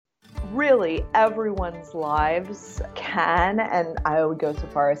really everyone's lives can, and I would go so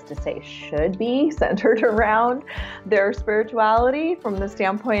far as to say should be, centered around their spirituality from the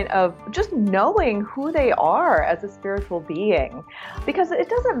standpoint of just knowing who they are as a spiritual being. Because it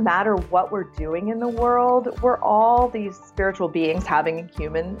doesn't matter what we're doing in the world, we're all these spiritual beings having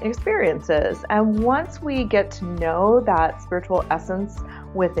human experiences. And once we get to know that spiritual essence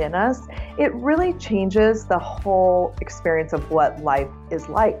within us, it really changes the whole experience of what life is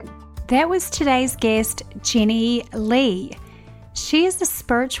like. That was today's guest, Jenny Lee. She is a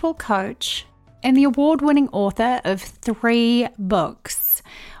spiritual coach and the award-winning author of 3 books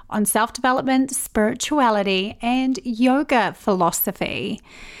on self-development, spirituality, and yoga philosophy.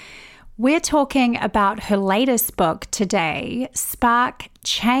 We're talking about her latest book today, Spark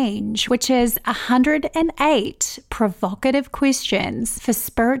Change, which is 108 provocative questions for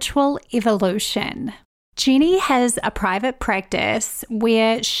spiritual evolution. Jenny has a private practice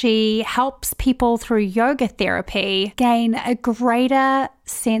where she helps people through yoga therapy gain a greater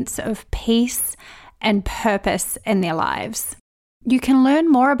sense of peace and purpose in their lives. You can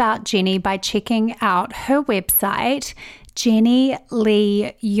learn more about Jenny by checking out her website,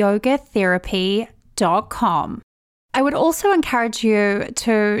 jennyleeyogatherapy.com. I would also encourage you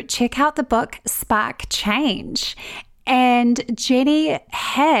to check out the book Spark Change. And Jenny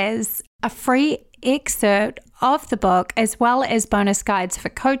has a free excerpt of the book, as well as bonus guides for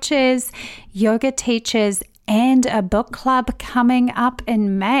coaches, yoga teachers, and a book club coming up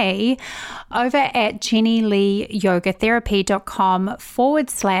in May over at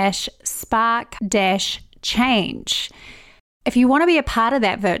jennyleeyogatherapy.com/spark-change. If you want to be a part of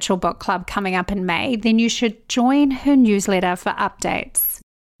that virtual book club coming up in May, then you should join her newsletter for updates.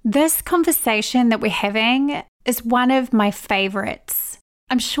 This conversation that we're having is one of my favorites.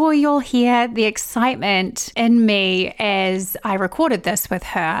 I'm sure you'll hear the excitement in me as I recorded this with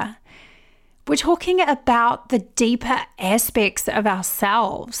her. We're talking about the deeper aspects of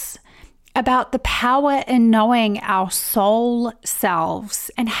ourselves, about the power in knowing our soul selves,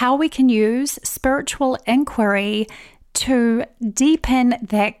 and how we can use spiritual inquiry to deepen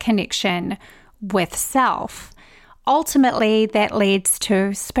that connection with self. Ultimately, that leads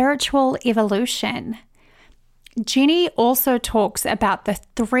to spiritual evolution. Jenny also talks about the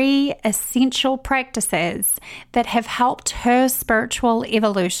 3 essential practices that have helped her spiritual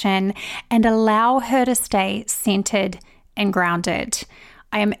evolution and allow her to stay centered and grounded.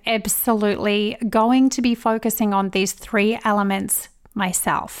 I am absolutely going to be focusing on these 3 elements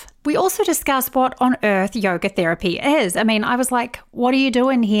myself. We also discuss what on earth yoga therapy is. I was like, what are you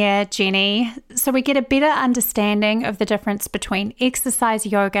doing here, Jenny? So we get a better understanding of the difference between exercise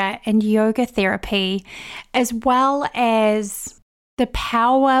yoga and yoga therapy, as well as the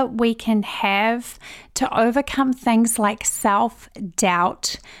power we can have to overcome things like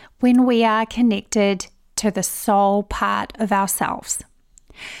self-doubt when we are connected to the soul part of ourselves.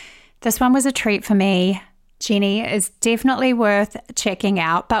 This one was a treat for me. Jenny is definitely worth checking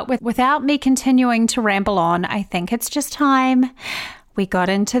out, but without me continuing to ramble on, I think it's just time we got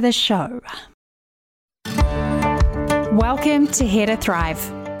into the show. Welcome to Here to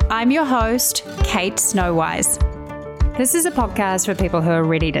Thrive. I'm your host, Kate Snowwise. This is a podcast for people who are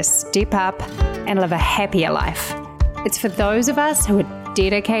ready to step up and live a happier life. It's for those of us who are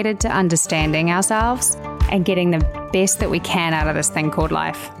dedicated to understanding ourselves and getting the best that we can out of this thing called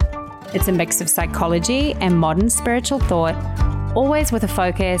life. It's a mix of psychology and modern spiritual thought, always with a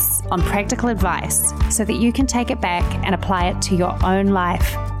focus on practical advice so that you can take it back and apply it to your own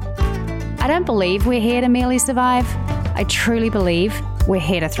life. I don't believe we're here to merely survive. I truly believe we're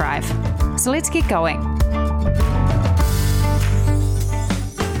here to thrive. So let's get going.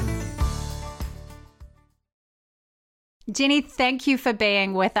 Jenny, thank you for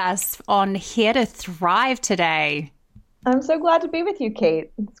being with us on Here to Thrive today. I'm so glad to be with you,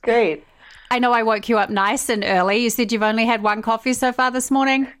 Kate. It's great. I know I woke you up nice and early. You said you've only had 1 coffee so far this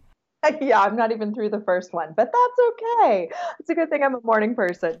morning. Yeah, I'm not even through the first one, but that's okay. It's a good thing I'm a morning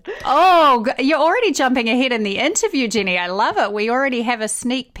person. Oh, you're already jumping ahead in the interview, Jenny. I love it. We already have a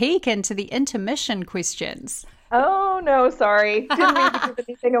sneak peek into the intermission questions. Oh, no, sorry. Didn't mean to give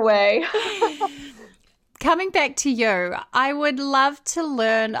anything away. Coming back to you, I would love to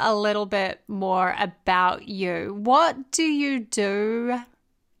learn a little bit more about you. What do you do?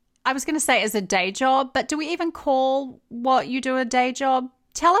 I was going to say as a day job, but do we even call what you do a day job?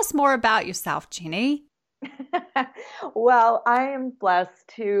 Tell us more about yourself, Jenny. Well, I am blessed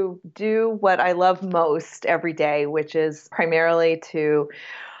to do what I love most every day, which is primarily to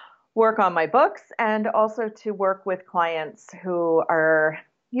work on my books and also to work with clients who are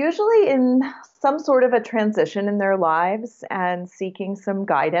usually in some sort of a transition in their lives and seeking some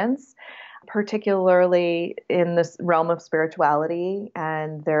guidance, particularly in this realm of spirituality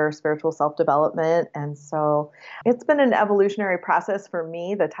and their spiritual self development. And so it's been an evolutionary process for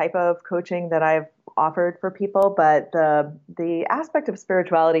me, the type of coaching that I've offered for people. But the aspect of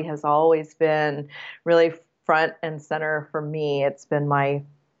spirituality has always been really front and center for me. It's been my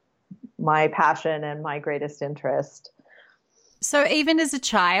passion and my greatest interest. So even as a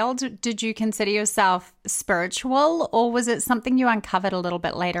child, did you consider yourself spiritual, or was it something you uncovered a little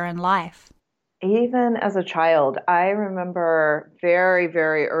bit later in life? Even as a child, I remember very,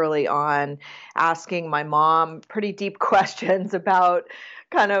 very early on asking my mom pretty deep questions about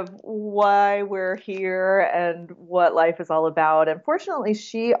kind of why we're here and what life is all about. And fortunately,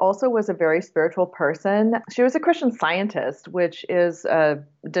 she also was a very spiritual person. She was a Christian Scientist, which is a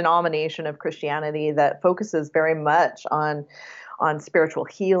denomination of Christianity that focuses very much on spiritual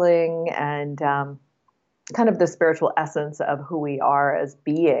healing and kind of the spiritual essence of who we are as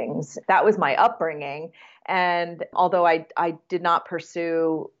beings. That was my upbringing. And although I did not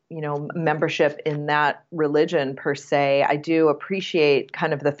pursue, membership in that religion per se, I do appreciate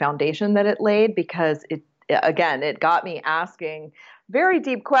kind of the foundation that it laid, because it got me asking very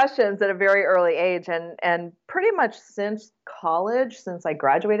deep questions at a very early age. And pretty much since college, since I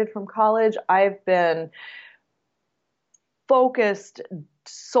graduated from college, I've been focused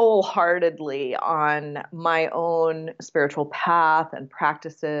soul-heartedly on my own spiritual path and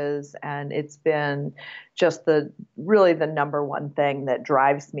practices, and it's been just really the number one thing that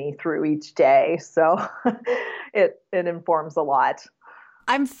drives me through each day. So it informs a lot.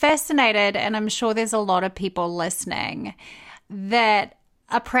 I'm fascinated, and I'm sure there's a lot of people listening that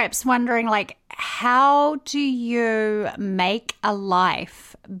are perhaps wondering, like, how do you make a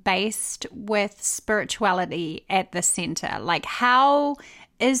life based with spirituality at the center? Like, how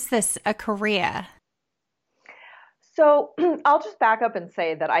is this a career? So I'll just back up and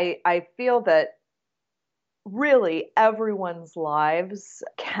say that I feel that really everyone's lives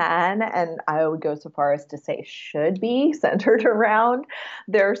can, and I would go so far as to say should be, centered around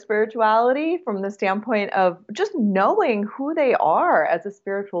their spirituality from the standpoint of just knowing who they are as a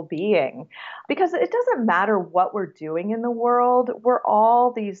spiritual being. Because it doesn't matter what we're doing in the world, we're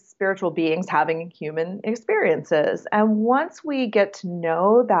all these spiritual beings having human experiences. And once we get to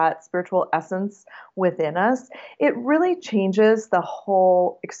know that spiritual essence within us, it really changes the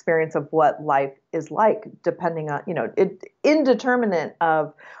whole experience of what life is like, depending on, indeterminate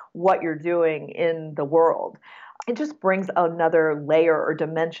of what you're doing in the world. It just brings another layer or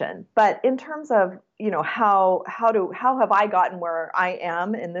dimension. But in terms of, how have I gotten where I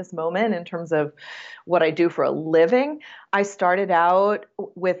am in this moment in terms of what I do for a living? I started out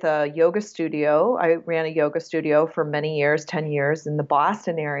with a yoga studio. I ran a yoga studio for many years, 10 years in the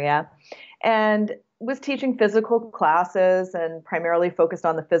Boston area, and was teaching physical classes and primarily focused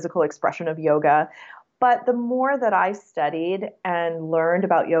on the physical expression of yoga. But the more that I studied and learned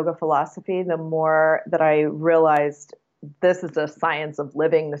about yoga philosophy, the more that I realized this is a science of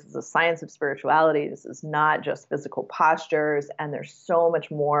living. This is a science of spirituality. This is not just physical postures, and there's so much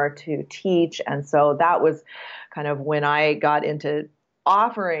more to teach. And so that was kind of when I got into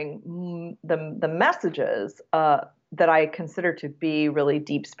offering the messages that I consider to be really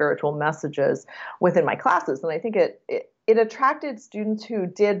deep spiritual messages within my classes. And I think it attracted students who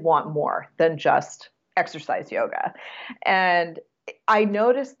did want more than just exercise yoga. And I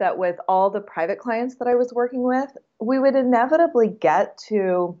noticed that with all the private clients that I was working with, we would inevitably get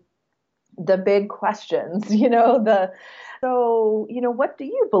to the big questions, what do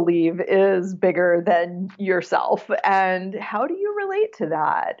you believe is bigger than yourself? And how do you relate to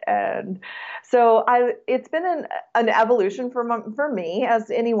that? And so it's been an evolution for me,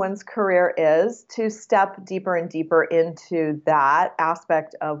 as anyone's career is, to step deeper and deeper into that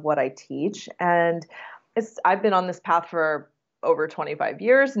aspect of what I teach. And I've been on this path for over 25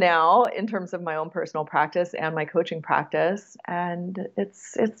 years now in terms of my own personal practice and my coaching practice. And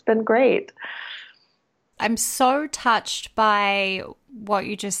it's been great. I'm so touched by what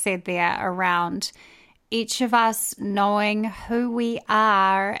you just said there around each of us knowing who we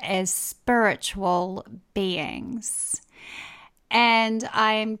are as spiritual beings. And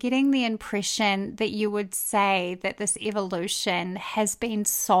I am getting the impression that you would say that this evolution has been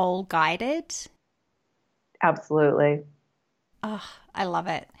soul guided. Absolutely. Oh, I love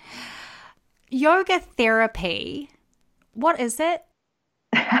it. Yoga therapy, what is it?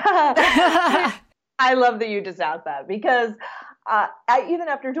 I love that you just asked that, because Even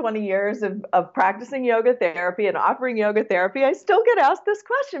after 20 years of practicing yoga therapy and offering yoga therapy, I still get asked this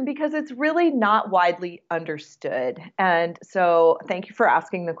question because it's really not widely understood. And so thank you for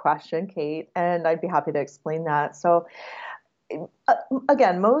asking the question, Kate, and I'd be happy to explain that. So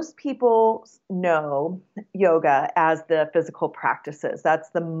again, most people know yoga as the physical practices. That's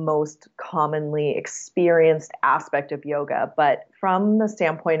the most commonly experienced aspect of yoga. But from the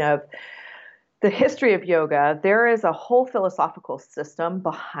standpoint of the history of yoga, there is a whole philosophical system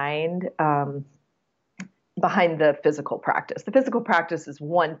behind the physical practice. The physical practice is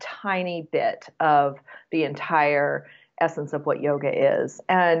one tiny bit of the entire essence of what yoga is.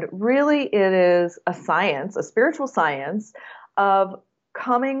 And really, it is a science, a spiritual science of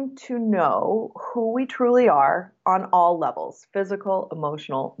coming to know who we truly are on all levels: physical,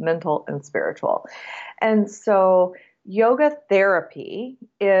 emotional, mental, and spiritual. And so yoga therapy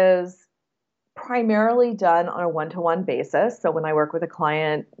is primarily done on a one-to-one basis. So when I work with a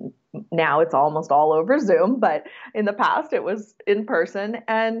client, now it's almost all over Zoom, but in the past it was in person.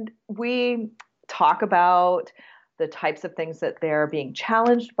 And we talk about the types of things that they're being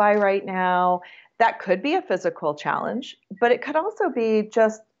challenged by right now. That could be a physical challenge, but it could also be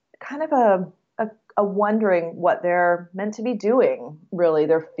just kind of a wondering what they're meant to be doing, really.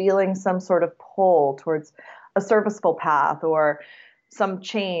 They're feeling some sort of pull towards a serviceful path, or some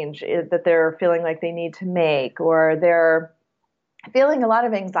change that they're feeling like they need to make, or they're feeling a lot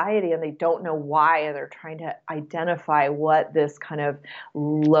of anxiety and they don't know why, and they're trying to identify what this kind of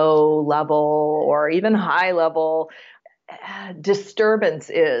low level or even high level disturbance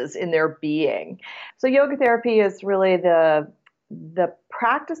is in their being. So yoga therapy is really the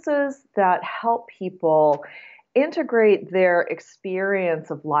practices that help people integrate their experience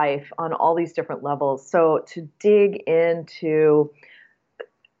of life on all these different levels. So to dig into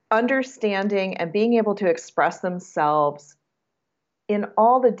understanding and being able to express themselves in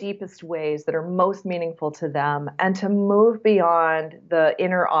all the deepest ways that are most meaningful to them, and to move beyond the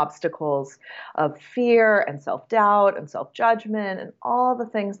inner obstacles of fear and self-doubt and self-judgment and all the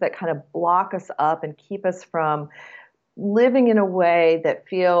things that kind of block us up and keep us from living in a way that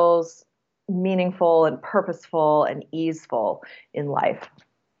feels meaningful and purposeful and easeful in life.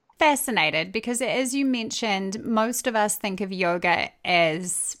 Fascinated, because as you mentioned, most of us think of yoga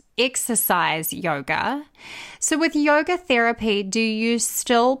as exercise yoga. So with yoga therapy, do you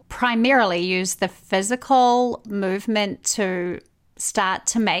still primarily use the physical movement to start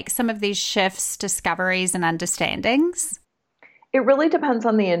to make some of these shifts, discoveries, and understandings? It really depends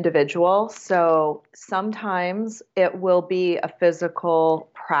on the individual. So sometimes it will be a physical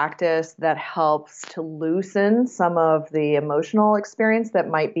practice that helps to loosen some of the emotional experience that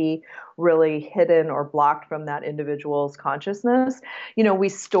might be really hidden or blocked from that individual's consciousness. You know, we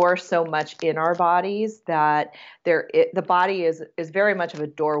store so much in our bodies that the body is very much of a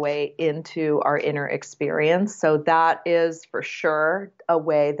doorway into our inner experience. So that is for sure a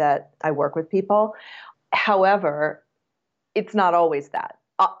way that I work with people. However, it's not always that.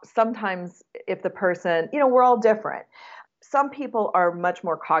 Sometimes if the person, we're all different. Some people are much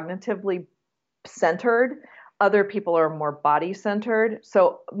more cognitively centered. Other people are more body centered.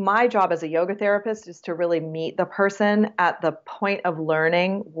 So my job as a yoga therapist is to really meet the person at the point of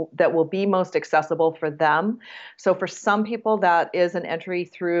learning that will be most accessible for them. So for some people, that is an entry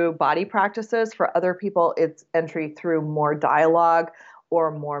through body practices. For other people, it's entry through more dialogue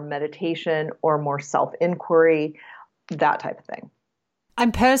or more meditation or more self-inquiry, that type of thing.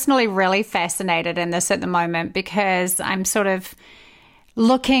 I'm personally really fascinated in this at the moment because I'm sort of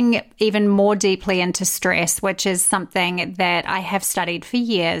looking even more deeply into stress, which is something that I have studied for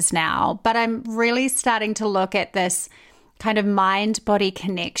years now. But I'm really starting to look at this kind of mind-body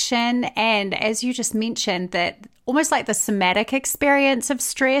connection. And as you just mentioned, that almost like the somatic experience of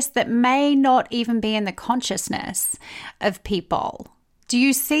stress that may not even be in the consciousness of people. Do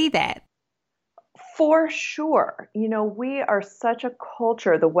you see that? For sure. We are such a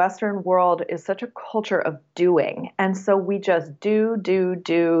culture, the Western world is such a culture of doing. And so we just do.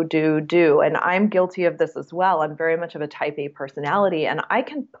 And I'm guilty of this as well. I'm very much of a type A personality, and I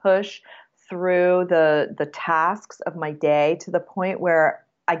can push through the tasks of my day to the point where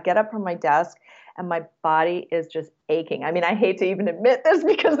I get up from my desk and my body is just aching. I mean, I hate to even admit this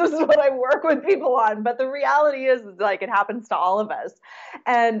because this is what I work with people on, but the reality is like it happens to all of us.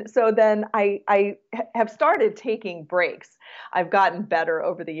 And so then I have started taking breaks. I've gotten better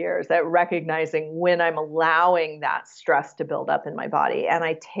over the years at recognizing when I'm allowing that stress to build up in my body. And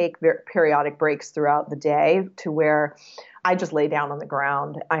I take periodic breaks throughout the day to where I just lay down on the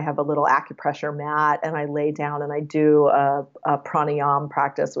ground. I have a little acupressure mat and I lay down and I do a pranayama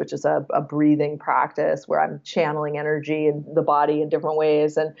practice, which is a breathing practice where I'm channeling energy in the body in different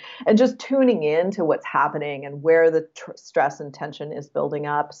ways, and just tuning in to what's happening and where the stress and tension is building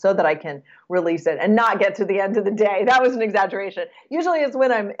up so that I can release it and not get to the end of the day. That was an exaggeration. Usually it's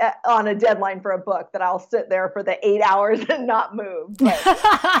when I'm on a deadline for a book that I'll sit there for the 8 hours and not move. But.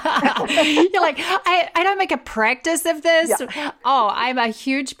 You're like, I don't make a practice of this. Yeah. Oh, I'm a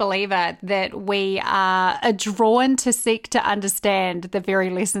huge believer that we are drawn to seek to understand the very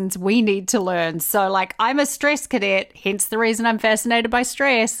lessons we need to learn. So like, I'm a stress cadet, hence the reason I'm fascinated by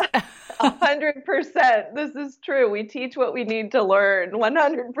stress. 100%. This is true. We teach what we need to learn.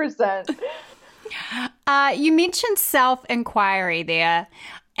 100%. You mentioned self-inquiry there,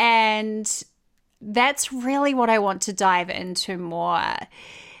 and that's really what I want to dive into more.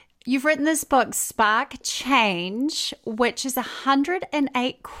 You've written this book, Spark Change, which is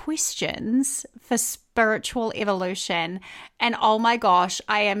 108 questions for spiritual evolution. And oh my gosh,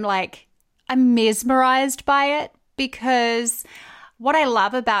 I'm mesmerized by it, because what I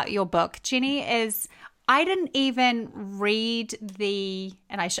love about your book, Jenny, is I didn't even read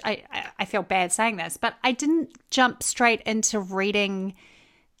and I feel bad saying this, but I didn't jump straight into reading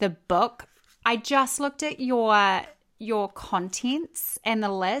the book. I just looked at your contents and the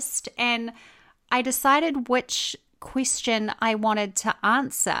list, and I decided which question I wanted to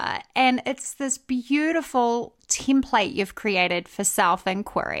answer. And it's this beautiful template you've created for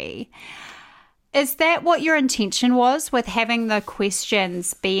self-inquiry. Is that what your intention was with having the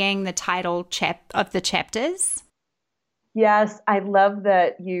questions being the title of the chapters? Yes, I love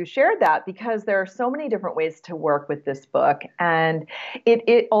that you shared that, because there are so many different ways to work with this book. And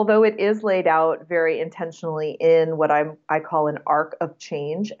although it is laid out very intentionally in what I call an arc of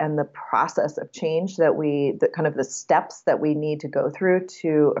change and the process of change the kind of the steps that we need to go through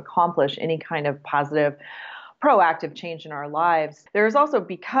to accomplish any kind of positive proactive change in our lives. There's also,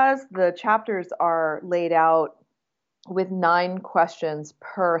 because the chapters are laid out with 9 questions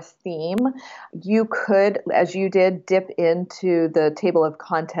per theme, you could, as you did, dip into the table of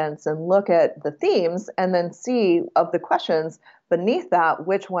contents and look at the themes and then see of the questions beneath that,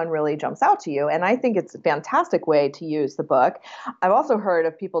 which one really jumps out to you. And I think it's a fantastic way to use the book. I've also heard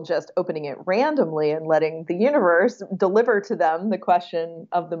of people just opening it randomly and letting the universe deliver to them the question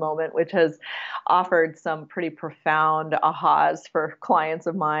of the moment, which has offered some pretty profound ahas for clients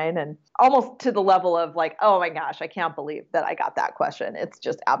of mine, and almost to the level of like, oh my gosh, I can't believe that I got that question. It's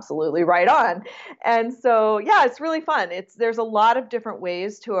just absolutely right on. And so, yeah, it's really fun. There's a lot of different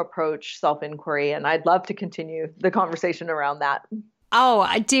ways to approach self-inquiry, and I'd love to continue the conversation around that. Oh,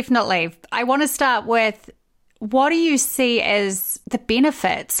 definitely. I want to start with, what do you see as the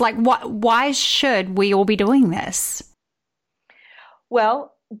benefits? Like, why should we all be doing this?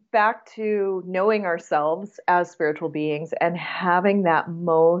 Well, back to knowing ourselves as spiritual beings and having that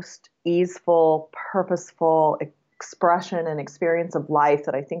most easeful, purposeful expression and experience of life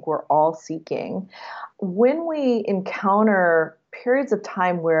that I think we're all seeking. When we encounter periods of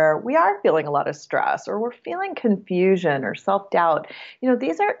time where we are feeling a lot of stress, or we're feeling confusion or self-doubt,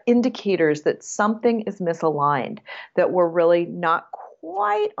 these are indicators that something is misaligned, that we're really not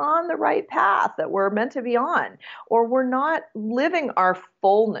quite on the right path that we're meant to be on, or we're not living our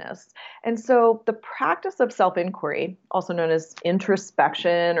fullness. And so the practice of self-inquiry, also known as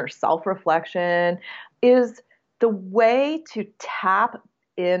introspection or self-reflection, is the way to tap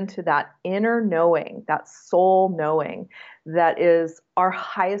into that inner knowing, that soul knowing, that is our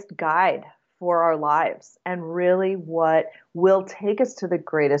highest guide for our lives and really what will take us to the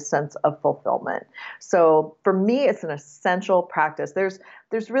greatest sense of fulfillment. So for me, it's an essential practice. There's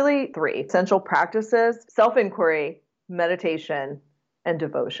really 3 essential practices: self-inquiry, meditation, and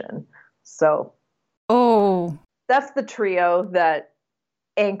devotion. So that's the trio that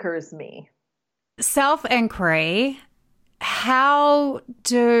anchors me. Self-inquiry. How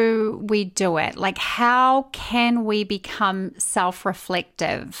do we do it? Like, how can we become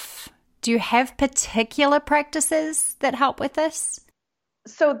self-reflective? Do you have particular practices that help with this?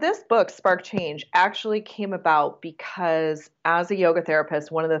 So this book, Spark Change, actually came about because as a yoga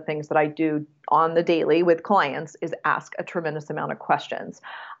therapist, one of the things that I do on the daily with clients is ask a tremendous amount of questions.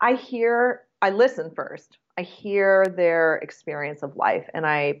 I listen first. I hear their experience of life and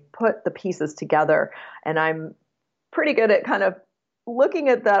I put the pieces together, and I'm pretty good at kind of looking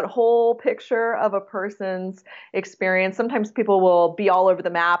at that whole picture of a person's experience. Sometimes people will be all over the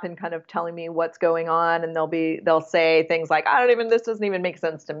map and kind of telling me what's going on, and they'll say things like, this doesn't even make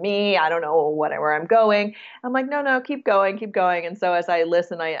sense to me. I don't know where I'm going. I'm like, no, keep going. And so as I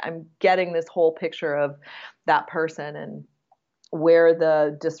listen, I'm getting this whole picture of that person and where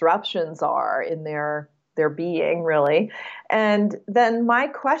the disruptions are in their being, really. And then my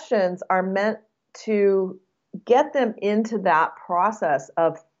questions are meant to get them into that process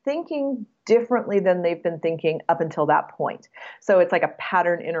of thinking differently than they've been thinking up until that point. So it's like a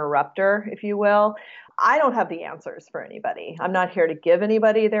pattern interrupter, if you will. I don't have the answers for anybody. I'm not here to give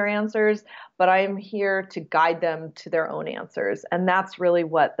anybody their answers, but I am here to guide them to their own answers. And that's really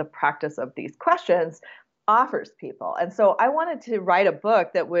what the practice of these questions offers people. And so I wanted to write a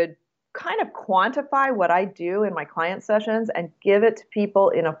book that would kind of quantify what I do in my client sessions and give it to people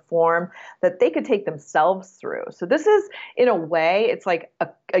in a form that they could take themselves through. So this is, in a way, it's like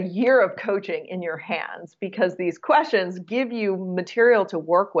a year of coaching in your hands, because these questions give you material to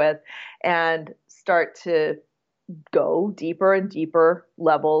work with and start to go deeper and deeper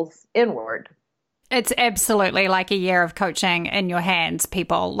levels inward. It's absolutely like a year of coaching in your hands,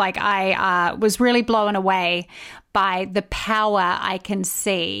 people. Like, I was really blown away by the power I can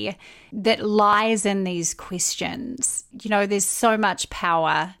see that lies in these questions. You know, there's so much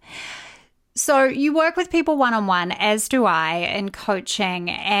power. So you work with people one-on-one, as do I, in coaching.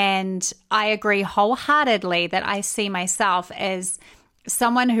 And I agree wholeheartedly that I see myself as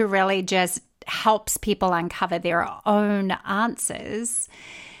someone who really just helps people uncover their own answers.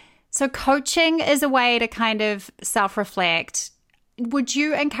 So coaching is a way to kind of self-reflect. Would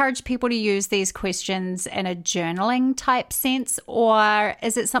you encourage people to use these questions in a journaling type sense, or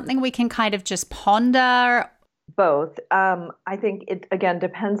is it something we can kind of just ponder? Both. I think it, again,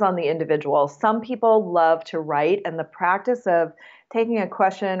 depends on the individual. Some people love to write, and the practice of taking a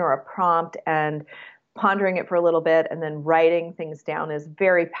question or a prompt and pondering it for a little bit and then writing things down is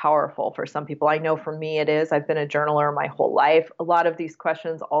very powerful for some people. I know for me it is. I've been a journaler my whole life. A lot of these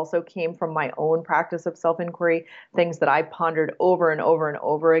questions also came from my own practice of self-inquiry, things that I pondered over and over and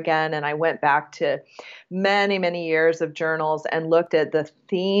over again. And I went back to many, many years of journals and looked at the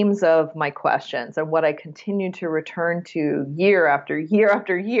themes of my questions and what I continued to return to year after year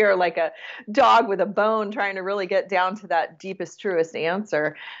after year, like a dog with a bone, trying to really get down to that deepest, truest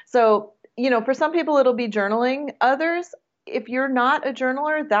answer. So for some people, it'll be journaling. Others, if you're not a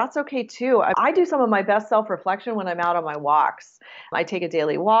journaler, that's okay too. I do some of my best self-reflection when I'm out on my walks. I take a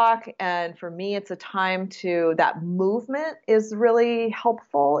daily walk, and for me, it's a time that movement is really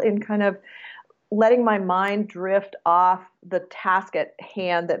helpful in kind of letting my mind drift off the task at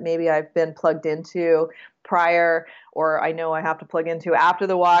hand that maybe I've been plugged into prior, or I know I have to plug into after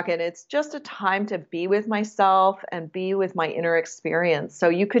the walk. And it's just a time to be with myself and be with my inner experience. So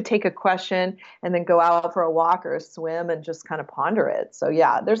you could take a question and then go out for a walk or a swim and just kind of ponder it. So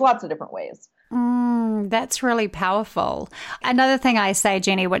yeah, there's lots of different ways. That's really powerful. Another thing I say,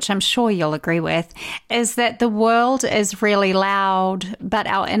 Jenny, which I'm sure you'll agree with, is that the world is really loud, but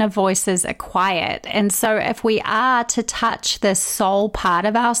our inner voices are quiet. And so if we are to touch this soul part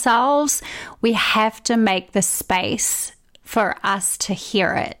of ourselves, we have to make the space for us to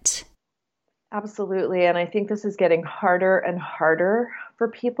hear it. Absolutely. And I think this is getting harder and harder for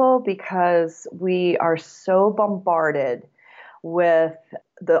people because we are so bombarded with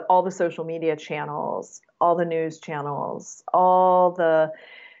all the social media channels, all the news channels, all the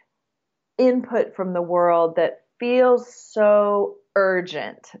input from the world that feels so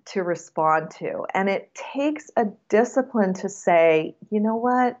urgent to respond to. And it takes a discipline to say, you know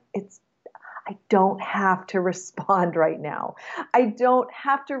what? I don't have to respond right now. I don't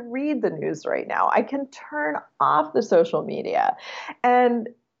have to read the news right now. I can turn off the social media and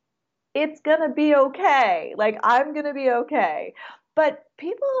it's going to be okay. Like, I'm going to be okay. But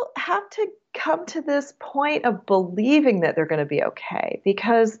people have to come to this point of believing that they're going to be okay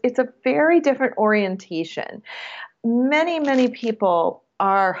because it's a very different orientation. Many, many people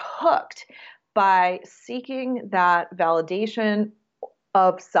are hooked by seeking that validation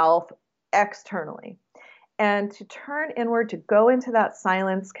of self externally. And to turn inward, to go into that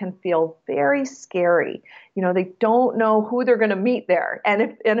silence can feel very scary. They don't know who they're going to meet there.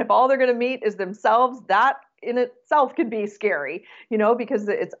 And if all they're going to meet is themselves, that in itself can be scary, because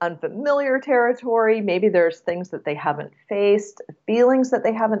it's unfamiliar territory. Maybe there's things that they haven't faced, feelings that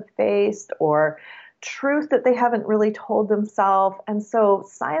they haven't faced, or truth that they haven't really told themselves. And so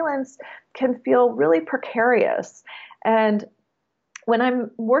silence can feel really precarious. And when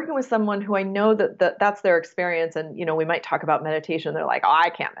I'm working with someone who I know that that's their experience, and we might talk about meditation, they're like, "Oh, I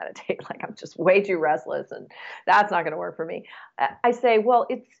can't meditate. Like, I'm just way too restless, and that's not going to work for me." I say, well,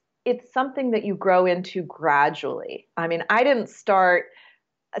 it's something that you grow into gradually. I mean, I didn't start.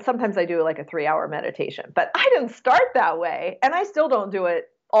 Sometimes I do like a 3-hour meditation, but I didn't start that way, and I still don't do it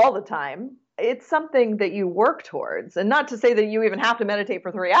all the time. It's something that you work towards, and not to say that you even have to meditate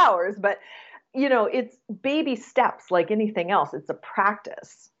for 3 hours, but it's baby steps like anything else. It's a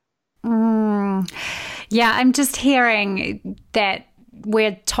practice. Yeah, I'm just hearing that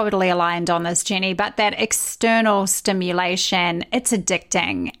we're totally aligned on this, Jenny, but that external stimulation, it's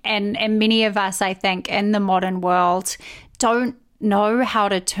addicting. And many of us, I think, in the modern world don't know how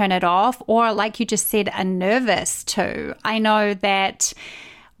to turn it off, or like you just said, are nervous too. I know that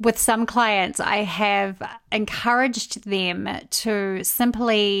with some clients, I have encouraged them to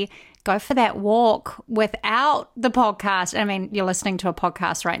simply go for that walk without the podcast. I mean, you're listening to a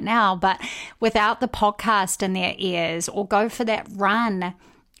podcast right now, but without the podcast in their ears, or go for that run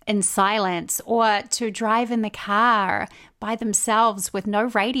in silence, or to drive in the car by themselves with no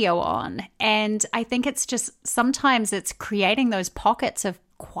radio on. And I think it's just, sometimes it's creating those pockets of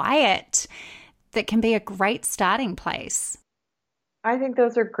quiet that can be a great starting place. I think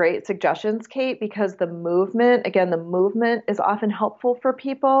those are great suggestions, Kate, because the movement is often helpful for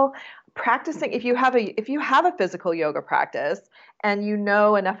people. Practicing, if you have a physical yoga practice and you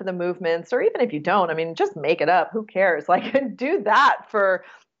know enough of the movements, or even if you don't, I mean, just make it up. Who cares? Like, do that for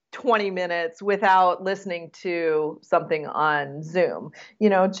 20 minutes without listening to something on Zoom.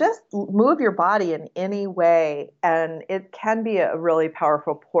 Just move your body in any way. And it can be a really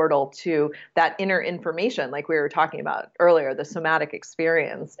powerful portal to that inner information, like we were talking about earlier, the somatic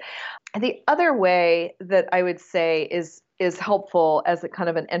experience. And the other way that I would say is helpful as a kind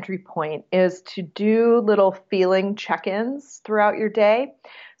of an entry point is to do little feeling check-ins throughout your day.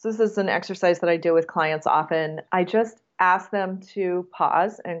 So this is an exercise that I do with clients often. I just ask them to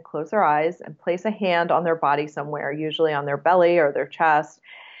pause and close their eyes and place a hand on their body somewhere, usually on their belly or their chest,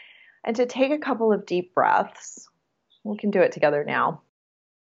 and to take a couple of deep breaths. We can do it together now.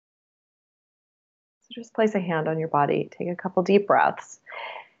 So just place a hand on your body, take a couple deep breaths,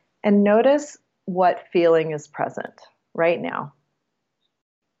 and notice what feeling is present right now.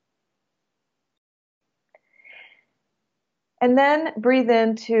 And then breathe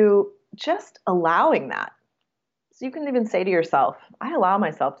into just allowing that. So you can even say to yourself, I allow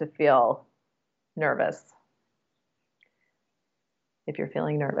myself to feel nervous. If you're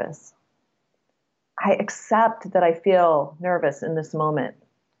feeling nervous, I accept that I feel nervous in this moment.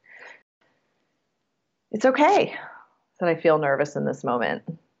 It's okay that I feel nervous in this moment.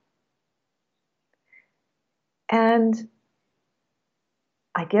 And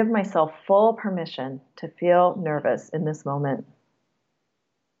I give myself full permission to feel nervous in this moment.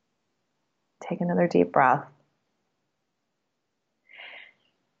 Take another deep breath.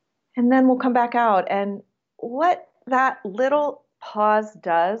 And then we'll come back out. And what that little pause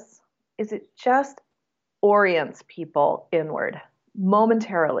does is it just orients people inward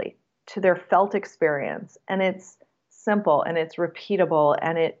momentarily to their felt experience. And it's simple and it's repeatable,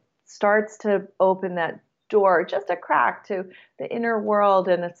 and it starts to open that door, just a crack, to the inner world.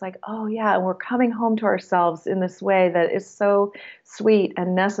 And it's like, oh yeah, we're coming home to ourselves in this way that is so sweet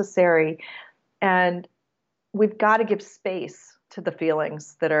and necessary. And we've got to give space to the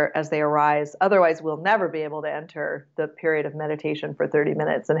feelings that are as they arise. Otherwise, we'll never be able to enter the period of meditation for 30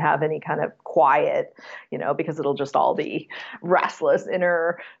 minutes and have any kind of quiet, because it'll just all be restless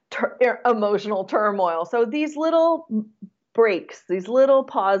inner emotional turmoil. So these little breaks, these little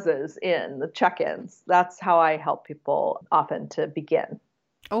pauses in the check-ins, that's how I help people often to begin.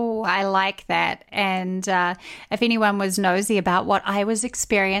 Oh, I like that. And if anyone was nosy about what I was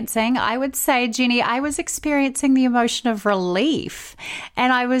experiencing, I would say, Jenny, I was experiencing the emotion of relief.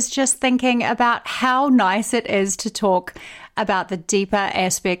 And I was just thinking about how nice it is to talk about the deeper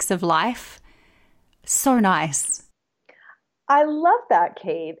aspects of life. So nice. I love that,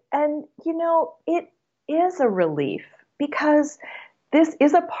 Kate. And, it is a relief because this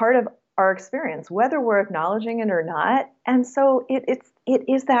is a part of our experience, whether we're acknowledging it or not. And so it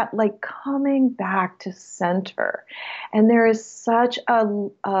is that like coming back to center. And there is such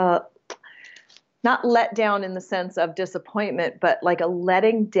a not let down in the sense of disappointment, but like a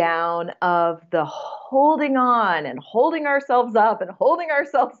letting down of the holding on and holding ourselves up and holding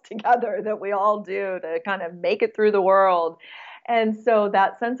ourselves together that we all do to kind of make it through the world. And so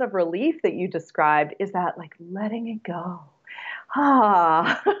that sense of relief that you described is that like letting it go.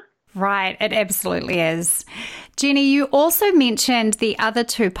 Right, it absolutely is. Jenny, you also mentioned the other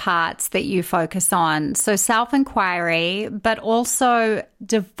two parts that you focus on. So self-inquiry, but also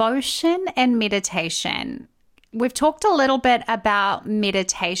devotion and meditation. We've talked a little bit about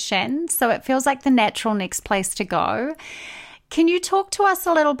meditation, so it feels like the natural next place to go. Can you talk to us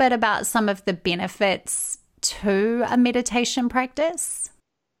a little bit about some of the benefits to a meditation practice?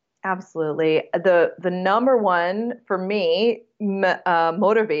 Absolutely. The number one for me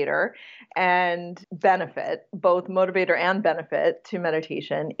motivator and benefit, both motivator and benefit to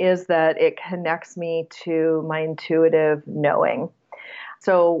meditation, is that it connects me to my intuitive knowing.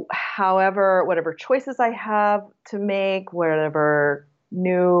 So whatever choices I have to make, whatever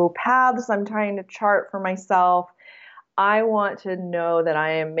new paths I'm trying to chart for myself, I want to know that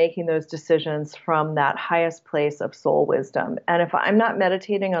I am making those decisions from that highest place of soul wisdom. And if I'm not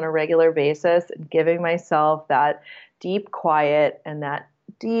meditating on a regular basis and giving myself that deep quiet and that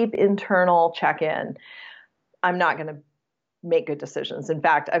deep internal check-in, I'm not going to make good decisions. In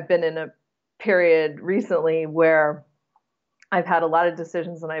fact, I've been in a period recently where I've had a lot of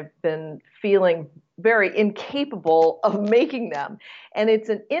decisions and I've been feeling very incapable of making them. And it's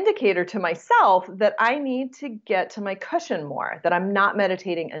an indicator to myself that I need to get to my cushion more, that I'm not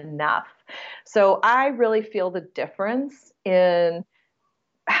meditating enough. So I really feel the difference in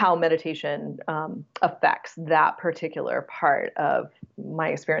how meditation affects that particular part of my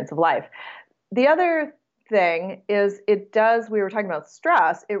experience of life. The other thing is we were talking about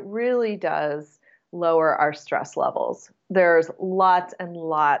stress, it really does lower our stress levels. There's lots and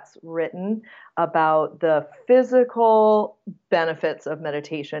lots written about the physical benefits of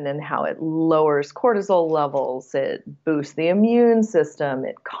meditation and how it lowers cortisol levels, it boosts the immune system,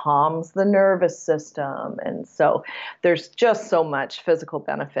 it calms the nervous system. And so there's just so much physical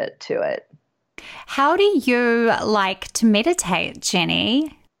benefit to it. How do you like to meditate,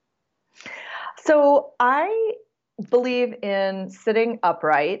 Jenny? So I believe in sitting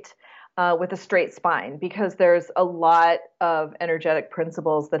upright with a straight spine, because there's a lot of energetic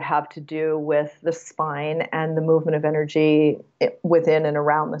principles that have to do with the spine and the movement of energy within and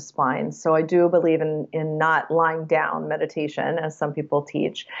around the spine. So I do believe in not lying down meditation, as some people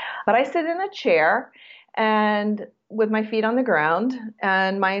teach, but I sit in a chair and with my feet on the ground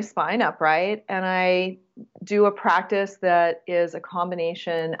and my spine upright, and I do a practice that is a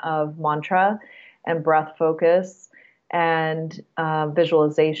combination of mantra and breath focus and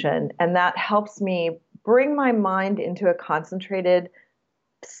visualization. And that helps me bring my mind into a concentrated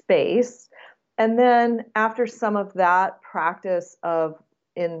space. And then after some of that practice from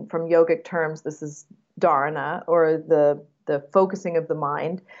yogic terms, this is dharana, or the focusing of the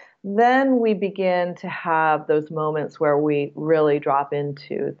mind, then we begin to have those moments where we really drop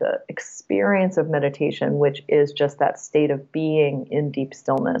into the experience of meditation, which is just that state of being in deep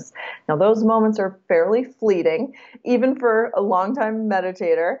stillness. Now, those moments are fairly fleeting, even for a long-time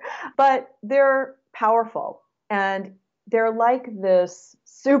meditator, but they're powerful. And they're like this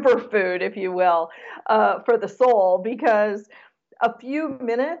superfood, if you will, for the soul, because a few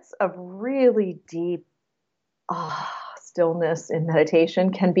minutes of really deep stillness in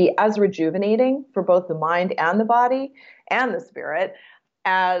meditation can be as rejuvenating for both the mind and the body and the spirit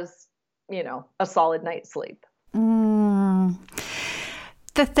as, a solid night's sleep. The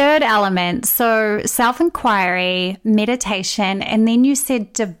third element, so self-inquiry, meditation, and then you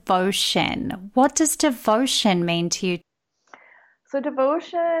said devotion. What does devotion mean to you? So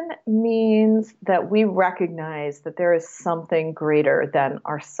devotion means that we recognize that there is something greater than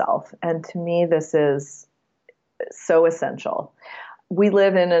ourself. And to me, this is so essential. We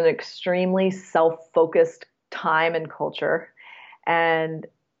live in an extremely self-focused time and culture, and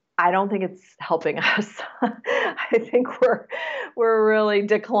I don't think it's helping us. I think we're really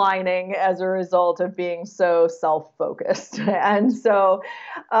declining as a result of being so self-focused. And so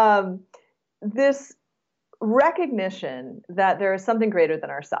this recognition that there is something greater than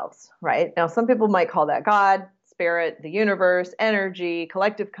ourselves, right? Now, some people might call that God, spirit, the universe, energy,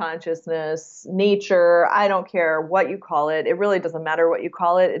 collective consciousness, nature. I don't care what you call it. It really doesn't matter what you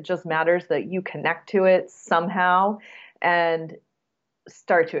call it. It just matters that you connect to it somehow and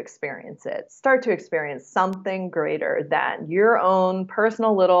start to experience it. Start to experience something greater than your own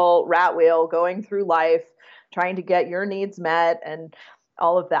personal little rat wheel going through life, trying to get your needs met and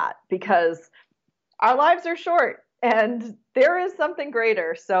all of that, because our lives are short. And there is something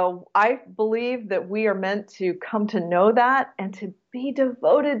greater. So I believe that we are meant to come to know that and to be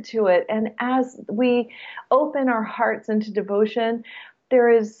devoted to it. And as we open our hearts into devotion,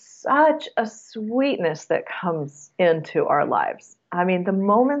 there is such a sweetness that comes into our lives. I mean, the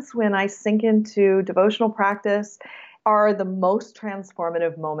moments when I sink into devotional practice are the most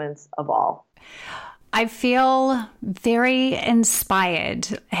transformative moments of all. I feel very inspired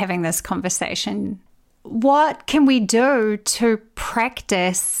having this conversation. What can we do to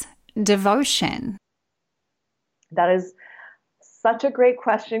practice devotion? That is such a great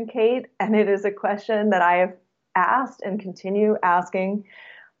question, Kate. And it is a question that I have asked and continue asking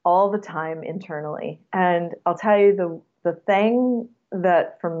all the time internally. And I'll tell you the thing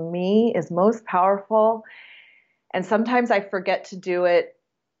that for me is most powerful, and sometimes I forget to do it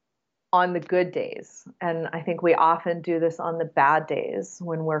on the good days. And I think we often do this on the bad days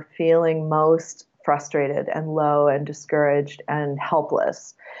when we're feeling most frustrated and low and discouraged and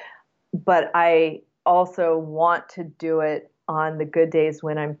helpless. But I also want to do it on the good days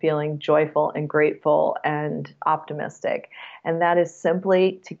when I'm feeling joyful and grateful and optimistic. And that is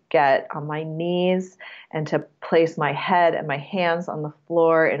simply to get on my knees and to place my head and my hands on the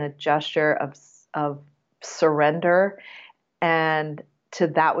floor in a gesture of surrender and to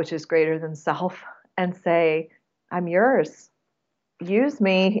that which is greater than self, and say, I'm yours. Use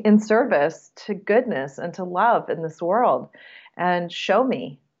me in service to goodness and to love in this world, and show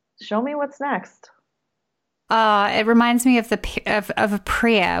me what's next. It reminds me of of a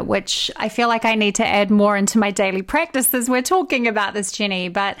prayer, which I feel like I need to add more into my daily practice as we're talking about this, Jenny.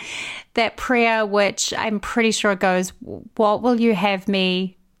 But that prayer, which I'm pretty sure goes, what will you have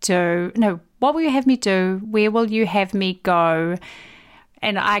me do? No, what will you have me do? Where will you have me go?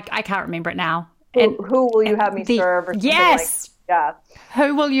 And I can't remember it now. Who will you have me serve? Or yes. Yeah.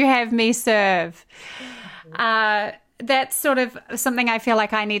 Who will you have me serve? That's sort of something I feel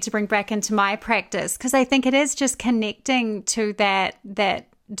like I need to bring back into my practice, because I think it is just connecting to that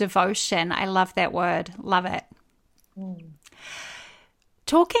devotion. I love that word. Love it.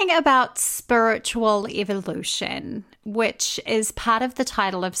 Talking about spiritual evolution, which is part of the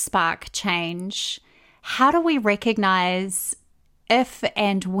title of Spark Change, how do we recognize if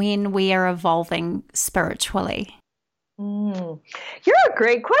and when we are evolving spiritually? You're a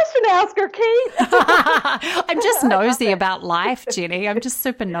great question asker, Kate. I'm just nosy about life, Jenny. I'm just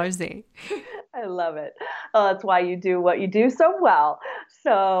super nosy. I love it. Oh, that's why you do what you do so well.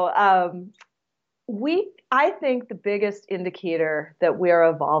 So I think the biggest indicator that we are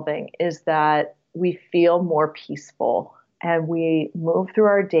evolving is that we feel more peaceful and we move through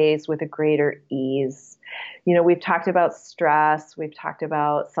our days with a greater ease. You know, we've talked about stress, we've talked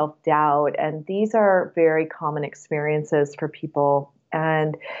about self-doubt, and these are very common experiences for people.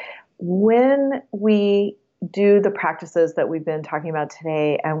 And when we do the practices that we've been talking about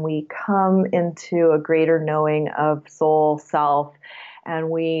today, and we come into a greater knowing of soul, self, and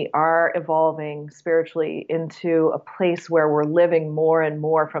we are evolving spiritually into a place where we're living more and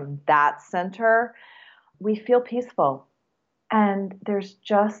more from that center, we feel peaceful. And there's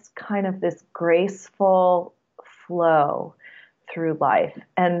just kind of this graceful flow through life.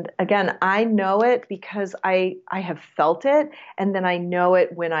 And again, I know it because I have felt it, and then I know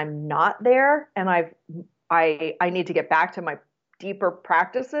it when I'm not there, and I need to get back to my deeper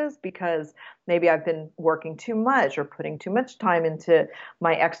practices because maybe I've been working too much or putting too much time into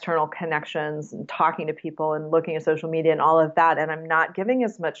my external connections and talking to people and looking at social media and all of that, and I'm not giving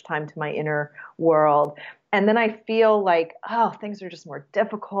as much time to my inner world. And then I feel like, oh, things are just more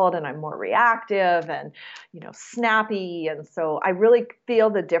difficult and I'm more reactive and, snappy. And so I really feel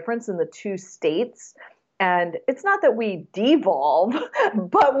the difference in the two states. And it's not that we devolve,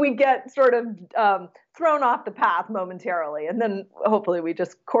 but we get sort of thrown off the path momentarily. And then hopefully we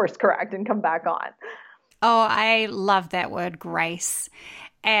just course correct and come back on. Oh, I love that word, grace.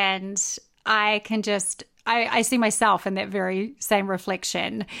 And I can I see myself in that very same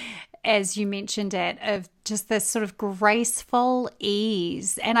reflection as you mentioned it, of just this sort of graceful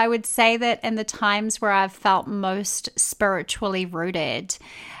ease. And I would say that in the times where I've felt most spiritually rooted,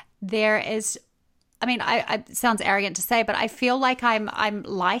 there is, it sounds arrogant to say, but I feel like I'm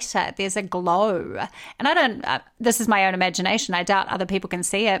lighter. There's a glow. And I don't, this is my own imagination. I doubt other people can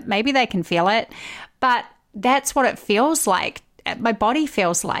see it. Maybe they can feel it, but that's what it feels like. My body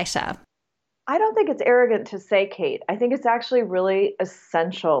feels lighter. I don't think it's arrogant to say, Kate. I think it's actually really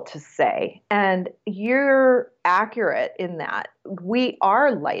essential to say. And you're accurate in that. We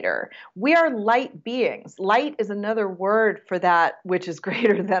are lighter. We are light beings. Light is another word for that which is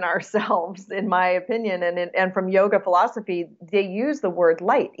greater than ourselves, in my opinion. And from yoga philosophy, they use the word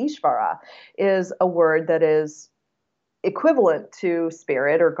light. Ishvara is a word that is equivalent to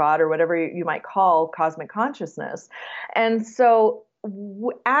spirit or God or whatever you might call cosmic consciousness. And so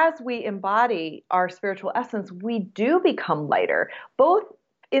as we embody our spiritual essence, we do become lighter, both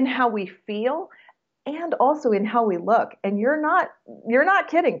in how we feel and also in how we look. And you're not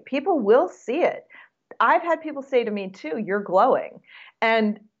kidding. People will see it. I've had people say to me too, you're glowing.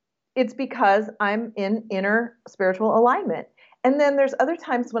 And it's because I'm in inner spiritual alignment. And then there's other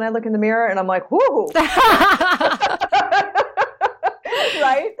times when I look in the mirror and I'm like, whoo,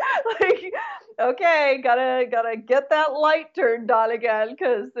 right? Like, okay, gotta get that light turned on again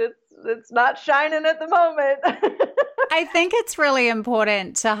because it's not shining at the moment. I think it's really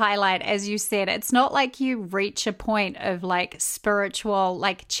important to highlight, as you said, it's not like you reach a point of like spiritual,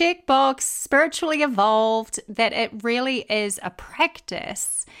 like checkbox, spiritually evolved, that it really is a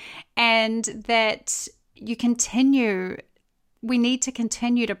practice and that we need to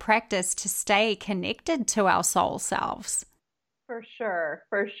continue to practice to stay connected to our soul selves. For sure,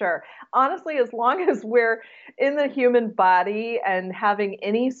 for sure. Honestly, as long as we're in the human body and having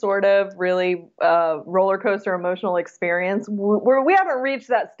any sort of really roller coaster emotional experience, we haven't reached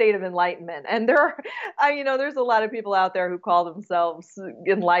that state of enlightenment. And there's a lot of people out there who call themselves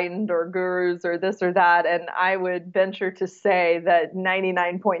enlightened or gurus or this or that. And I would venture to say that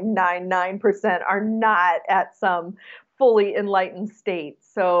 99.99% are not at some fully enlightened state.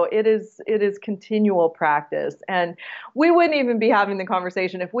 So it is continual practice. And we wouldn't even be having the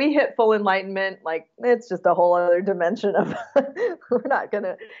conversation if we hit full enlightenment. Like, it's just a whole other dimension of we're not going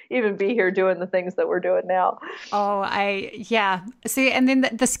to even be here doing the things that we're doing now. Oh, yeah. See, and then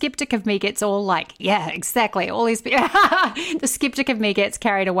the skeptic of me gets all like, yeah, exactly. All these the skeptic of me gets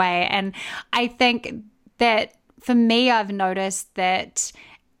carried away. And I think that for me, I've noticed that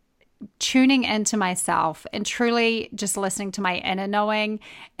tuning into myself and truly just listening to my inner knowing,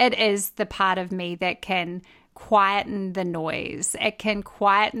 it is the part of me that can quieten the noise. It can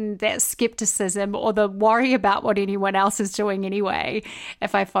quieten that skepticism or the worry about what anyone else is doing anyway,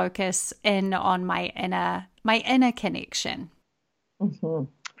 if I focus in on my inner connection. Mm-hmm.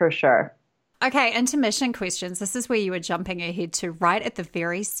 For sure. Okay, intermission questions. This is where you were jumping ahead to right at the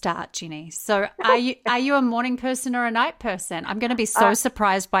very start, Jenny. So are you a morning person or a night person? I'm going to be so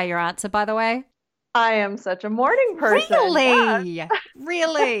surprised by your answer, by the way. I am such a morning person. Really? Yeah.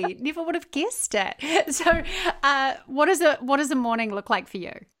 Really? Never would have guessed it. So what does a morning look like for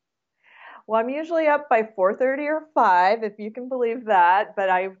you? Well, I'm usually up by 4:30 or 5, if you can believe that. But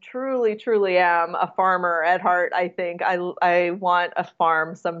I truly, truly am a farmer at heart. I think I want a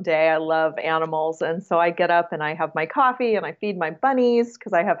farm someday. I love animals. And so I get up and I have my coffee and I feed my bunnies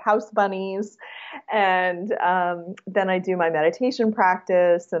because I have house bunnies. And then I do my meditation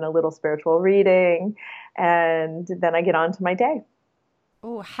practice and a little spiritual reading. And then I get on to my day.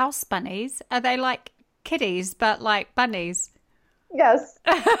 Oh, house bunnies. Are they like kitties, but like bunnies? Yes.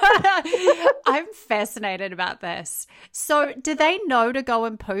 I'm fascinated about this. So do they know to go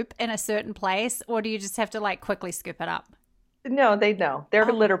and poop in a certain place, or do you just have to like quickly scoop it up? No, they know. They're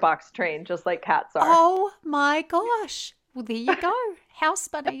litter box trained, just like cats are. Oh my gosh. Well, there you go. House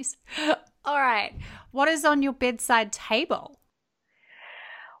bunnies. All right. What is on your bedside table?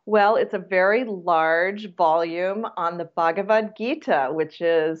 Well, it's a very large volume on the Bhagavad Gita, which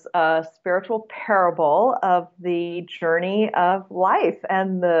is a spiritual parable of the journey of life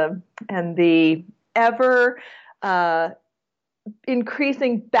and the ever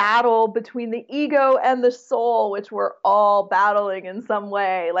increasing battle between the ego and the soul, which we're all battling in some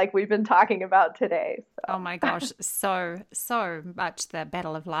way, like we've been talking about today. So. Oh my gosh, so much the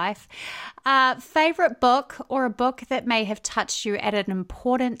battle of life. Favorite book or a book that may have touched you at an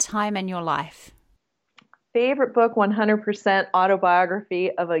important time in your life? Favorite book, 100% Autobiography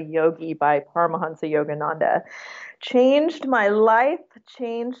of a Yogi by Paramahansa Yogananda. Changed my life,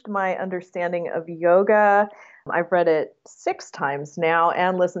 changed my understanding of yoga. I've read it 6 times now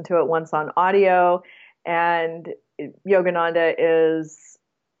and listened to it once on audio. And Yogananda is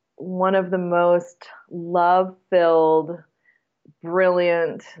one of the most love-filled,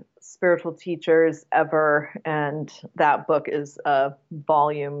 brilliant spiritual teachers ever. And that book is a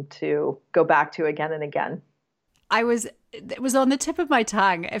volume to go back to again and again. It was on the tip of my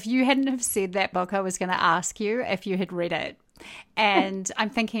tongue. If you hadn't have said that book, I was going to ask you if you had read it. And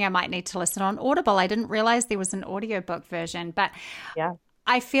I'm thinking I might need to listen on Audible. I didn't realize there was an audiobook version, but yeah,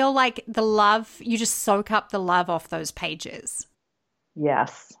 I feel like the love, you just soak up the love off those pages.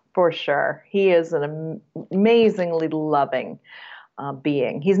 Yes, for sure. He is an amazingly loving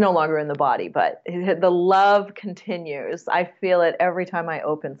being. He's no longer in the body, but the love continues. I feel it every time I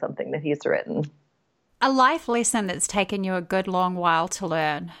open something that he's written. A life lesson that's taken you a good long while to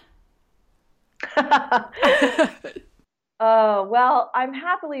learn. Oh, well, I'm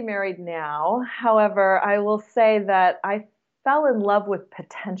happily married now. However, I will say that I fell in love with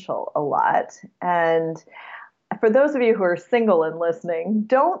potential a lot. And for those of you who are single and listening,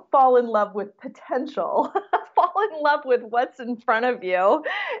 don't fall in love with potential. Fall in love with what's in front of you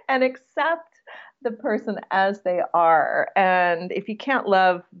and accept the person as they are. And if you can't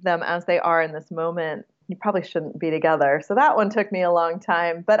love them as they are in this moment, you probably shouldn't be together. So that one took me a long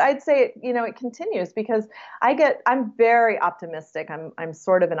time, but I'd say, it continues because I'm very optimistic. I'm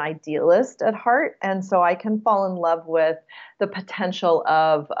sort of an idealist at heart. And so I can fall in love with the potential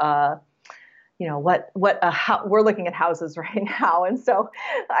of, we're looking at houses right now. And so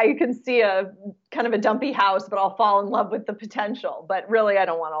I can see a kind of a dumpy house, but I'll fall in love with the potential. But really, I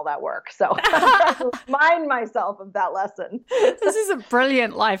don't want all that work. So remind myself of that lesson. This is a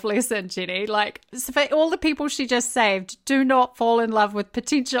brilliant life lesson, Jenny. Like, for all the people she just saved, do not fall in love with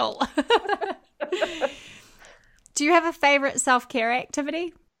potential. Do you have a favorite self-care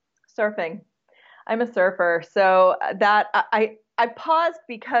activity? Surfing. I'm a surfer, so that I paused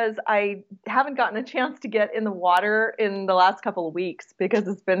because I haven't gotten a chance to get in the water in the last couple of weeks because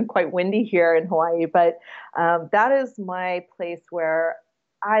it's been quite windy here in Hawaii. But that is my place where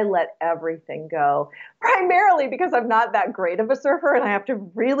I let everything go, primarily because I'm not that great of a surfer and I have to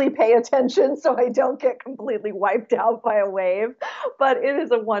really pay attention so I don't get completely wiped out by a wave. But it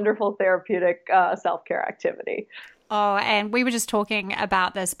is a wonderful therapeutic self-care activity. Oh, and we were just talking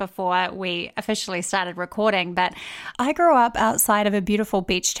about this before we officially started recording, but I grew up outside of a beautiful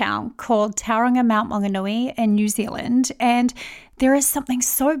beach town called Tauranga Mount Maunganui in New Zealand, and there is something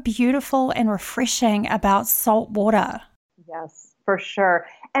so beautiful and refreshing about salt water. Yes, for sure.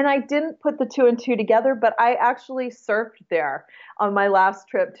 And I didn't put the two and two together, but I actually surfed there on my last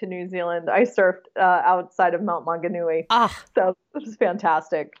trip to New Zealand. I surfed outside of Mount Maunganui. Ah, So it was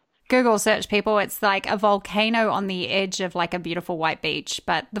fantastic. Google search, people. It's like a volcano on the edge of like a beautiful white beach,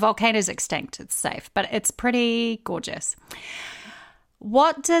 but the volcano is extinct. It's safe, but it's pretty gorgeous.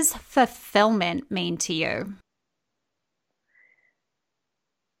 What does fulfillment mean to you?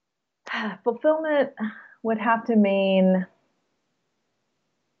 Fulfillment would have to mean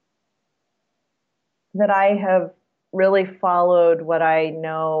that I have really followed what I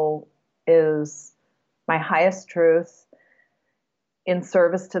know is my highest truth in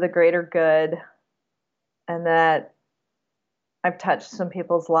service to the greater good, and that I've touched some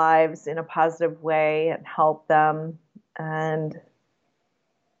people's lives in a positive way and helped them, and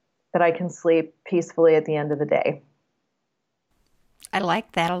that I can sleep peacefully at the end of the day. I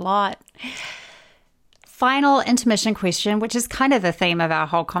like that a lot. Final intermission question, which is kind of the theme of our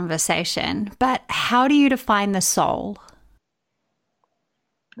whole conversation, but how do you define the soul?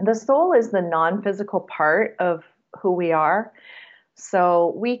 The soul is the non-physical part of who we are.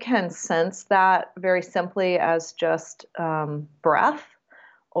 So we can sense that very simply as just breath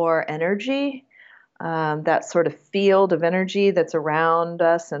or energy, that sort of field of energy that's around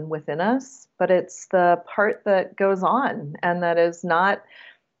us and within us. But it's the part that goes on and that is not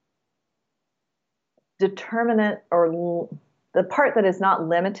determinate, or the part that is not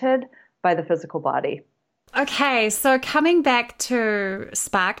limited by the physical body. Okay, so coming back to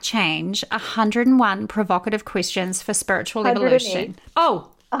Spark Change, 101 provocative questions for spiritual 108. evolution.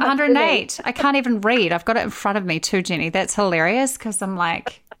 Oh, 108. I can't even read. I've got it in front of me too, Jenny. That's hilarious because I'm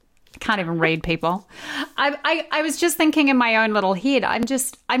like, I can't even read, people. I was just thinking in my own little head,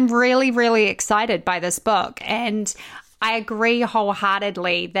 I'm really, really excited by this book. And I agree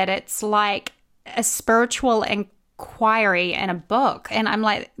wholeheartedly that it's like a spiritual inquiry in a book, and I'm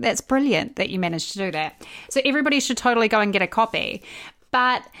like, that's brilliant that you managed to do that. So everybody should totally go and get a copy.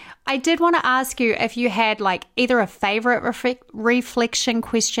 But I did want to ask you if you had like either a favorite reflection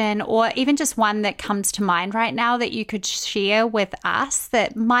question or even just one that comes to mind right now that you could share with us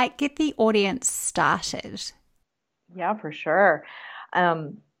that might get the audience started. Yeah, for sure.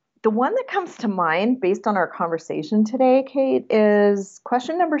 The one that comes to mind based on our conversation today, Kate, is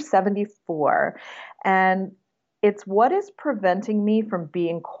question number 74. And it's, what is preventing me from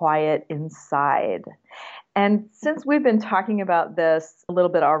being quiet inside? And since we've been talking about this a little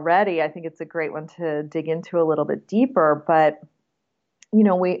bit already, I think it's a great one to dig into a little bit deeper. But, you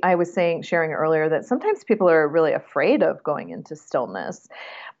know, I was sharing earlier that sometimes people are really afraid of going into stillness.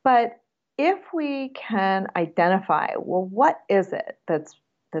 But if we can identify, well, what is it that's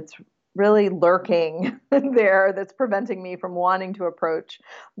really lurking there that's preventing me from wanting to approach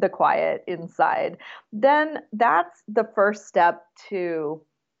the quiet inside, then that's the first step to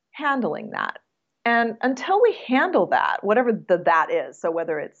handling that. And until we handle that, whatever that is, so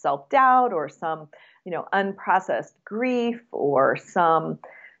whether it's self-doubt or some, unprocessed grief or some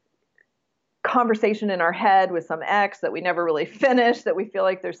conversation in our head with some ex that we never really finished, that we feel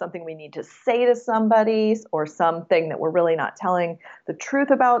like there's something we need to say to somebody or something that we're really not telling the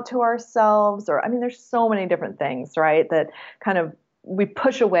truth about to ourselves, or, there's so many different things, right? That kind of we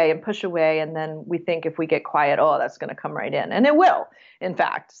push away, and then we think if we get quiet, oh, that's going to come right in. And it will, in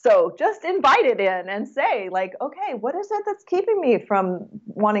fact. So just invite it in and say, like, okay, what is it that's keeping me from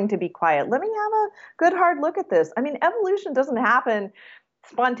wanting to be quiet? Let me have a good hard look at this. Evolution doesn't happen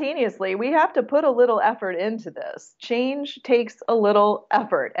spontaneously. We have to put a little effort into this. Change takes a little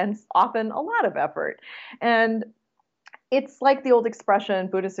effort, and often a lot of effort. And it's like the old expression,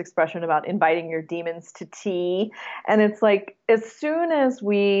 Buddhist expression about inviting your demons to tea. And it's like, as soon as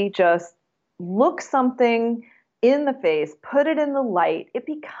we just look something in the face, put it in the light, it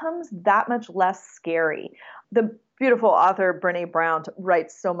becomes that much less scary. The beautiful author Brené Brown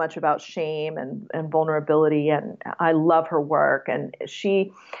writes so much about shame and vulnerability, and I love her work. And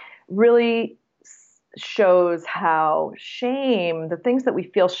she really shows how shame, the things that we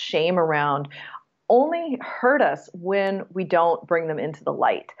feel shame around, only hurt us when we don't bring them into the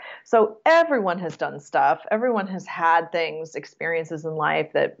light. So everyone has done stuff. Everyone has had things, experiences in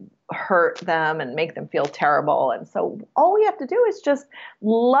life that hurt them and make them feel terrible. And so all we have to do is just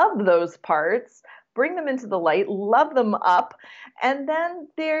love those parts, bring them into the light, love them up, and then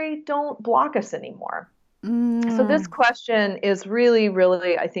they don't block us anymore. So this question is really,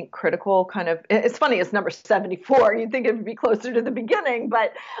 really, I think, critical. Kind of, it's funny, it's number 74. You'd think it would be closer to the beginning,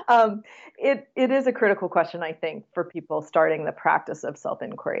 but it is a critical question, I think, for people starting the practice of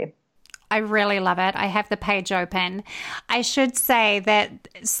self-inquiry. I really love it. I have the page open. I should say that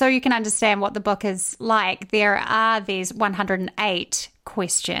so you can understand what the book is like, there are these 108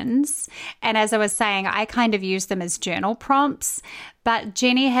 questions. And as I was saying, I kind of use them as journal prompts. But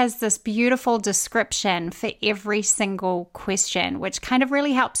Jenny has this beautiful description for every single question, which kind of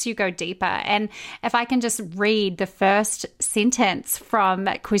really helps you go deeper. And if I can just read the first sentence from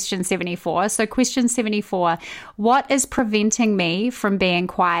question 74. So question 74, what is preventing me from being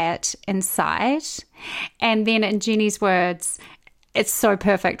quiet inside? And then in Jenny's words, it's so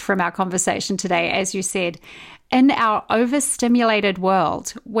perfect from our conversation today, as you said, in our overstimulated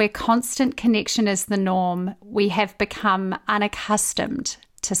world, where constant connection is the norm, we have become unaccustomed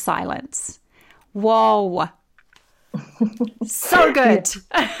to silence. Whoa. So good.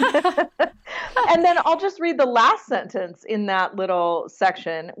 And then I'll just read the last sentence in that little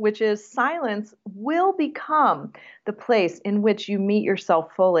section, which is silence will become the place in which you meet yourself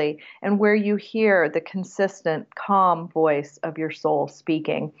fully and where you hear the consistent, calm voice of your soul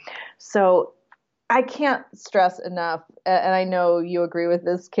speaking. So I can't stress enough, and I know you agree with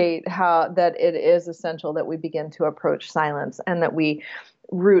this, Kate, how that it is essential that we begin to approach silence and that we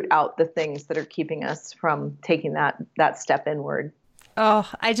root out the things that are keeping us from taking that step inward.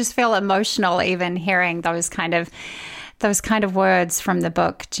 Oh, I just feel emotional even hearing those kind of words from the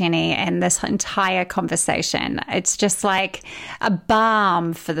book, Jenny, and this entire conversation. It's just like a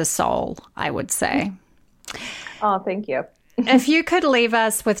balm for the soul, I would say. Oh, thank you. If you could leave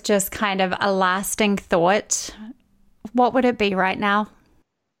us with just kind of a lasting thought, what would it be right now?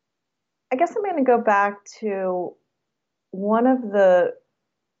 I guess I'm going to go back to one of the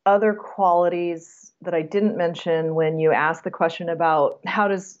other qualities that I didn't mention when you asked the question about how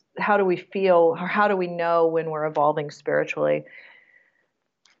do we feel or how do we know when we're evolving spiritually?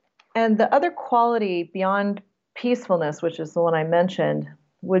 And the other quality beyond peacefulness, which is the one I mentioned,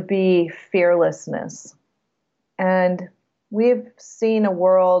 would be fearlessness. And we've seen a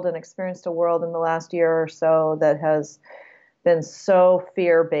world and experienced a world in the last year or so that has been so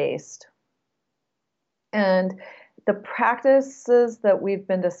fear-based. And the practices that we've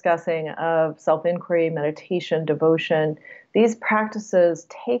been discussing of self-inquiry, meditation, devotion, these practices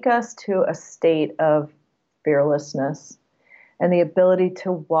take us to a state of fearlessness and the ability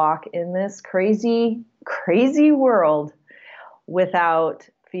to walk in this crazy, crazy world without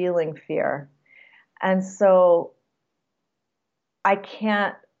feeling fear. And so I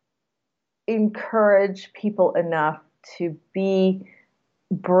can't encourage people enough to be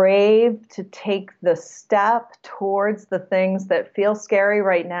brave, to take the step towards the things that feel scary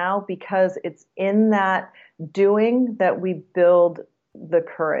right now, because it's in that doing that we build the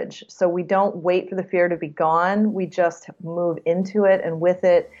courage. So we don't wait for the fear to be gone. We just move into it and with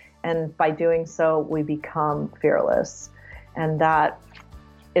it. And by doing so, we become fearless. And that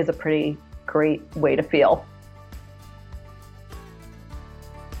is a pretty great way to feel.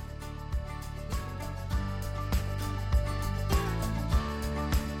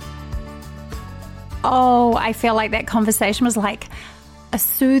 Oh, I feel like that conversation was like a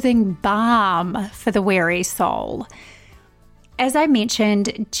soothing balm for the weary soul. As I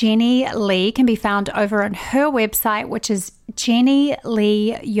mentioned, Jenny Lee can be found over on her website, which is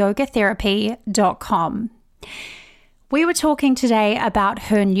jennyleeyogatherapy.com. We were talking today about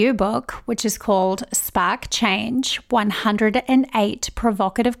her new book, which is called Spark Change, 108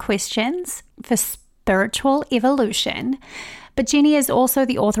 Provocative Questions for Spiritual Evolution. But Jenny is also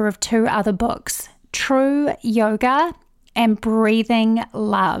the author of two other books, True Yoga and Breathing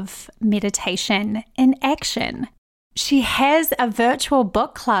Love, Meditation in Action. She has a virtual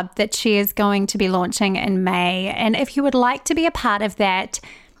book club that she is going to be launching in May. And if you would like to be a part of that,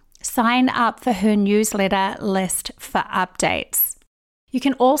 sign up for her newsletter list for updates. You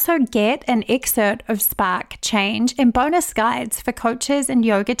can also get an excerpt of Spark Change and bonus guides for coaches and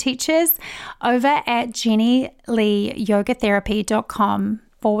yoga teachers over at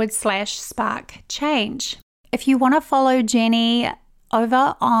jennyleeyogatherapy.com/Spark Change. If you want to follow Jenny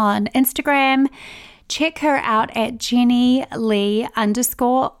over on Instagram, check her out at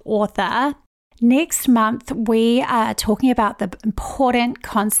jennylee_author. Next month, we are talking about the important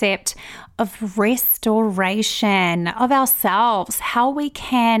concept of restoration of ourselves, how we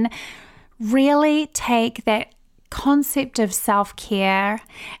can really take that concept of self-care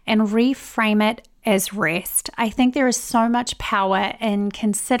and reframe it as rest. I think there is so much power in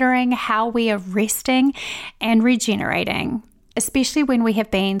considering how we are resting and regenerating, especially when we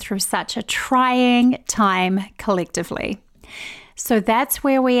have been through such a trying time collectively. So that's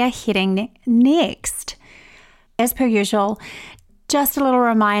where we are heading next. As per usual, just a little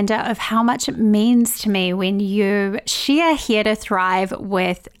reminder of how much it means to me when you share Here to Thrive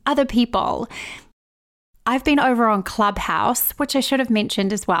with other people. I've been over on Clubhouse, which I should have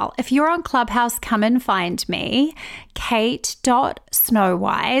mentioned as well. If you're on Clubhouse, come and find me,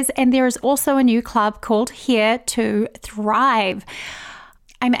 kate.snowwise, and there is also a new club called Here to Thrive.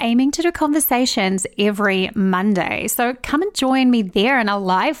 I'm aiming to do conversations every Monday, so come and join me there in a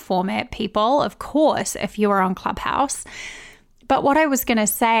live format, people, of course, if you are on Clubhouse. But what I was going to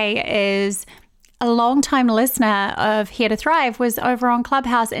say is a longtime listener of Here to Thrive was over on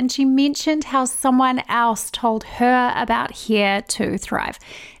Clubhouse, and she mentioned how someone else told her about Here to Thrive.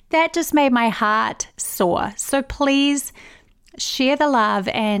 That just made my heart soar. So please share the love,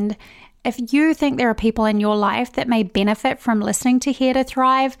 and if you think there are people in your life that may benefit from listening to Here to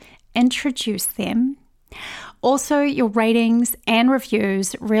Thrive, introduce them. Also, your ratings and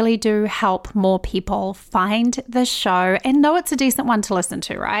reviews really do help more people find the show and know it's a decent one to listen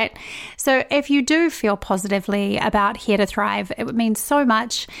to, right? So if you do feel positively about Here to Thrive, it would mean so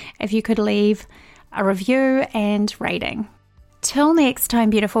much if you could leave a review and rating. Till next time,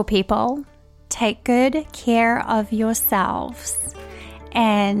 beautiful people, take good care of yourselves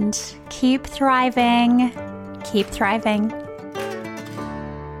and keep thriving. Keep thriving.